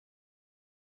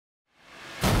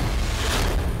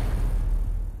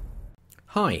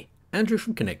Hi, Andrew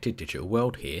from Connected Digital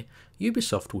World here.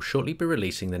 Ubisoft will shortly be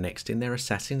releasing the next in their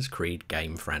Assassin's Creed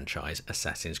game franchise,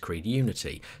 Assassin's Creed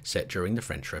Unity, set during the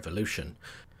French Revolution.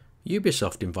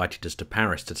 Ubisoft invited us to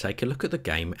Paris to take a look at the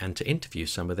game and to interview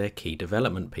some of their key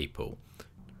development people.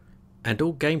 And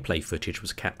all gameplay footage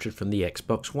was captured from the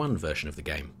Xbox One version of the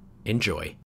game.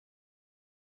 Enjoy!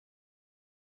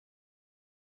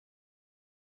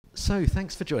 So,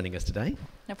 thanks for joining us today.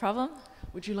 No problem.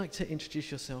 Would you like to introduce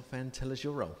yourself and tell us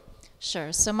your role?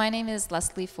 Sure. So my name is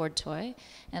Lesley Phord-Toy,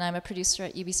 and I'm a producer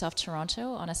at Ubisoft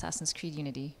Toronto on Assassin's Creed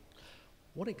Unity.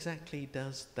 What exactly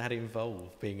does that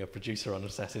involve, being a producer on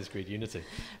Assassin's Creed Unity?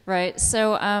 Right.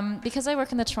 So because I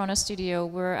work in the Toronto studio,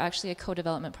 we're actually a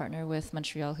co-development partner with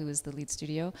Montreal, who is the lead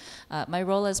studio. My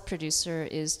role as producer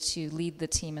is to lead the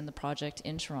team in the project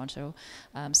in Toronto.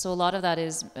 So a lot of that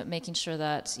is making sure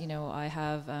that, you know,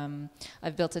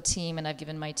 I've built a team and I've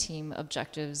given my team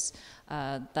objectives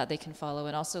that they can follow,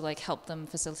 and also like help them,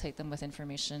 facilitate them with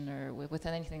information or with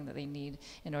anything that they need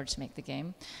in order to make the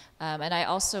game. And I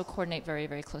also coordinate very,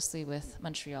 very closely with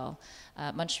Montreal.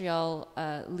 Montreal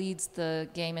leads the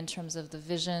game in terms of the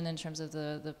vision, in terms of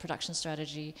the production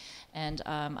strategy, and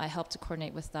I help to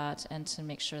coordinate with that and to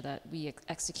make sure that we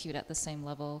execute at the same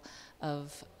level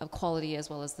of quality as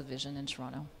well as the vision in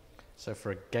Toronto. So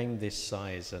for a game this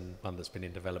size and one that's been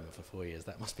in development for 4 years,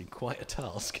 that must be quite a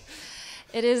task.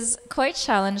 It is quite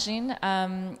challenging.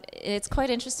 It's quite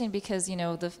interesting because, you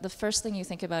know, the first thing you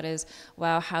think about is,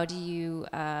 wow, how do you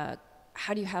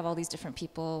have all these different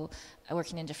people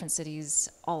working in different cities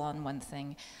all on one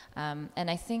thing? And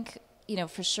I think, you know,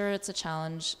 for sure it's a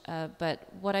challenge. But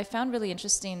what I found really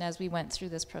interesting as we went through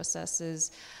this process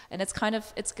is, and it's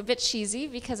a bit cheesy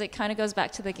because it kind of goes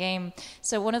back to the game.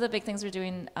 So one of the big things we're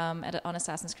doing on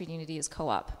Assassin's Creed Unity is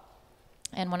co-op.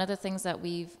 And one of the things that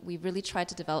we've really tried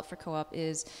to develop for co-op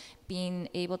is being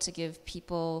able to give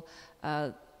people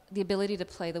the ability to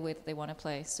play the way that they want to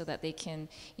play, so that they can,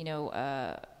 you know,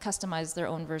 customize their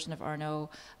own version of Arno,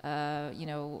 you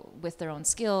know, with their own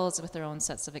skills, with their own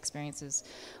sets of experiences.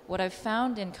 What I've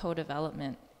found in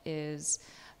co-development is,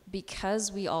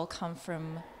 because we all come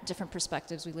from different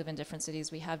perspectives, we live in different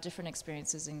cities, we have different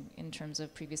experiences in terms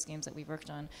of previous games that we've worked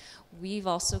on, we've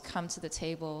also come to the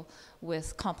table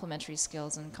with complementary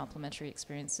skills and complementary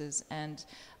experiences. And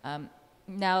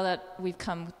now that we've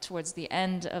come towards the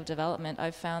end of development,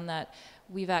 I've found that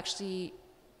we've actually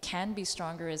can be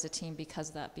stronger as a team because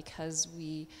of that, because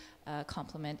we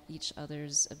complement each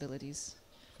other's abilities.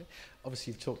 Okay.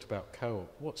 Obviously, you've talked about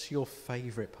co-op. What's your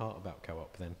favourite part about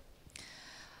co-op then?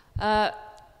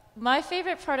 My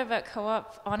favorite part about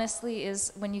co-op, honestly,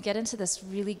 is when you get into this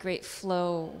really great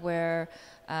flow where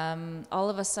all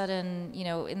of a sudden, you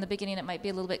know, in the beginning it might be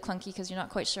a little bit clunky because you're not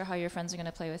quite sure how your friends are going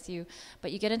to play with you,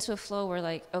 but you get into a flow where,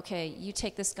 like, okay, you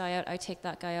take this guy out, I take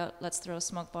that guy out, let's throw a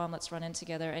smoke bomb, let's run in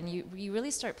together, and you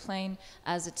really start playing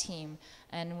as a team.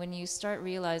 And when you start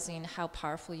realizing how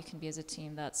powerful you can be as a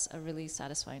team, that's a really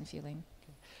satisfying feeling.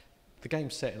 The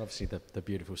game's set in, obviously, the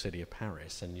beautiful city of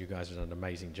Paris, and you guys have done an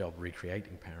amazing job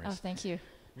recreating Paris. Oh, thank you.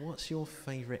 What's your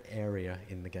favourite area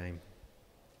in the game?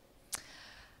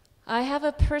 I have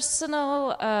a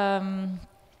personal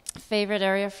favorite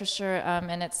area for sure,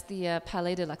 and it's the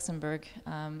Palais de Luxembourg.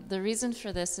 The reason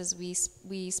for this is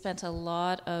we spent a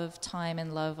lot of time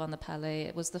and love on the Palais.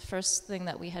 It was the first thing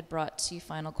that we had brought to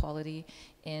final quality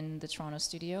in the Toronto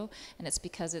studio, and it's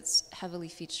because it's heavily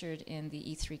featured in the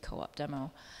E3 co-op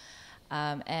demo.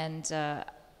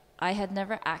 I had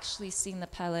never actually seen the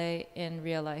Palais in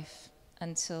real life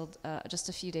until just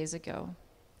a few days ago.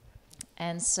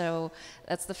 And so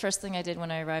that's the first thing I did when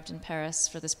I arrived in Paris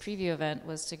for this preview event,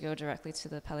 was to go directly to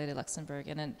the Palais de Luxembourg.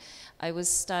 And I was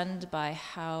stunned by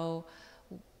how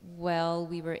well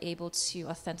we were able to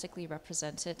authentically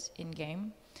represent it in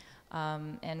game.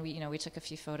 And we took a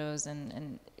few photos,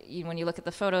 and when you look at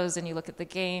the photos and you look at the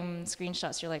game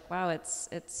screenshots, you're like, wow, it's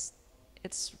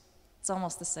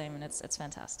almost the same, and it's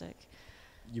fantastic.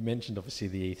 You mentioned, obviously,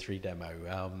 the E3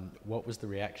 demo. What was the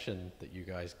reaction that you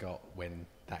guys got when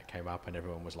that came up and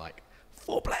everyone was like,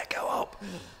 4-player co-op?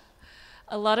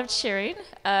 A lot of cheering.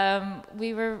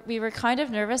 We were kind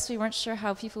of nervous. We weren't sure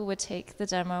how people would take the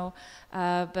demo,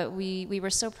 but we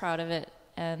were so proud of it,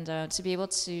 and to be able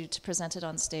to present it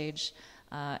on stage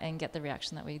and get the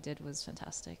reaction that we did was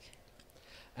fantastic.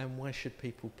 And why should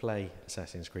people play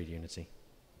Assassin's Creed Unity?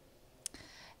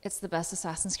 It's the best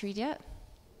Assassin's Creed yet.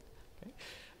 Okay.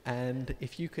 And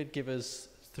if you could give us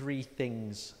 3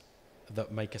 things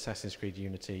that make Assassin's Creed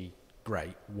Unity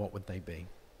great, what would they be?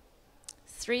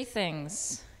 3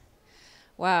 things.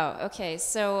 Wow. Okay.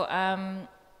 So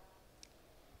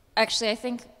actually, I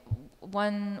think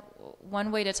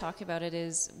one way to talk about it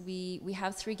is we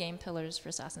have three game pillars for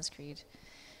Assassin's Creed.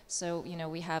 So, you know,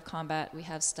 we have combat, we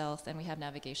have stealth, and we have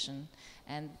navigation.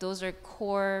 And those are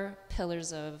core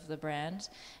pillars of the brand.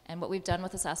 And what we've done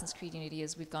with Assassin's Creed Unity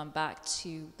is we've gone back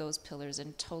to those pillars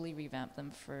and totally revamped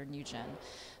them for new gen.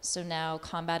 So now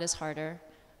combat is harder,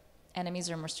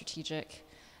 enemies are more strategic,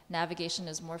 navigation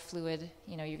is more fluid.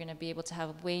 You know, you're going to be able to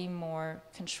have way more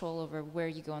control over where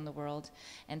you go in the world.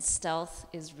 And stealth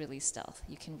is really stealth.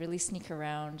 You can really sneak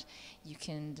around, you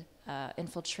can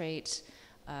infiltrate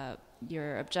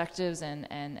your objectives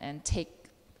and take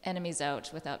enemies out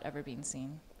without ever being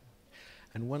seen.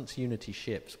 And once Unity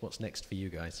ships, what's next for you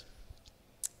guys?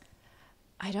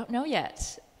 I don't know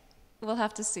yet. We'll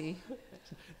have to see.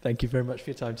 Thank you very much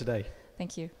for your time today.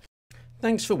 Thank you.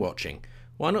 Thanks for watching.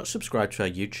 Why not subscribe to our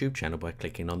YouTube channel by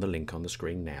clicking on the link on the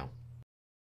screen now?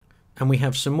 And we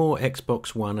have some more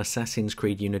Xbox One Assassin's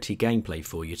Creed Unity gameplay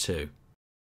for you too.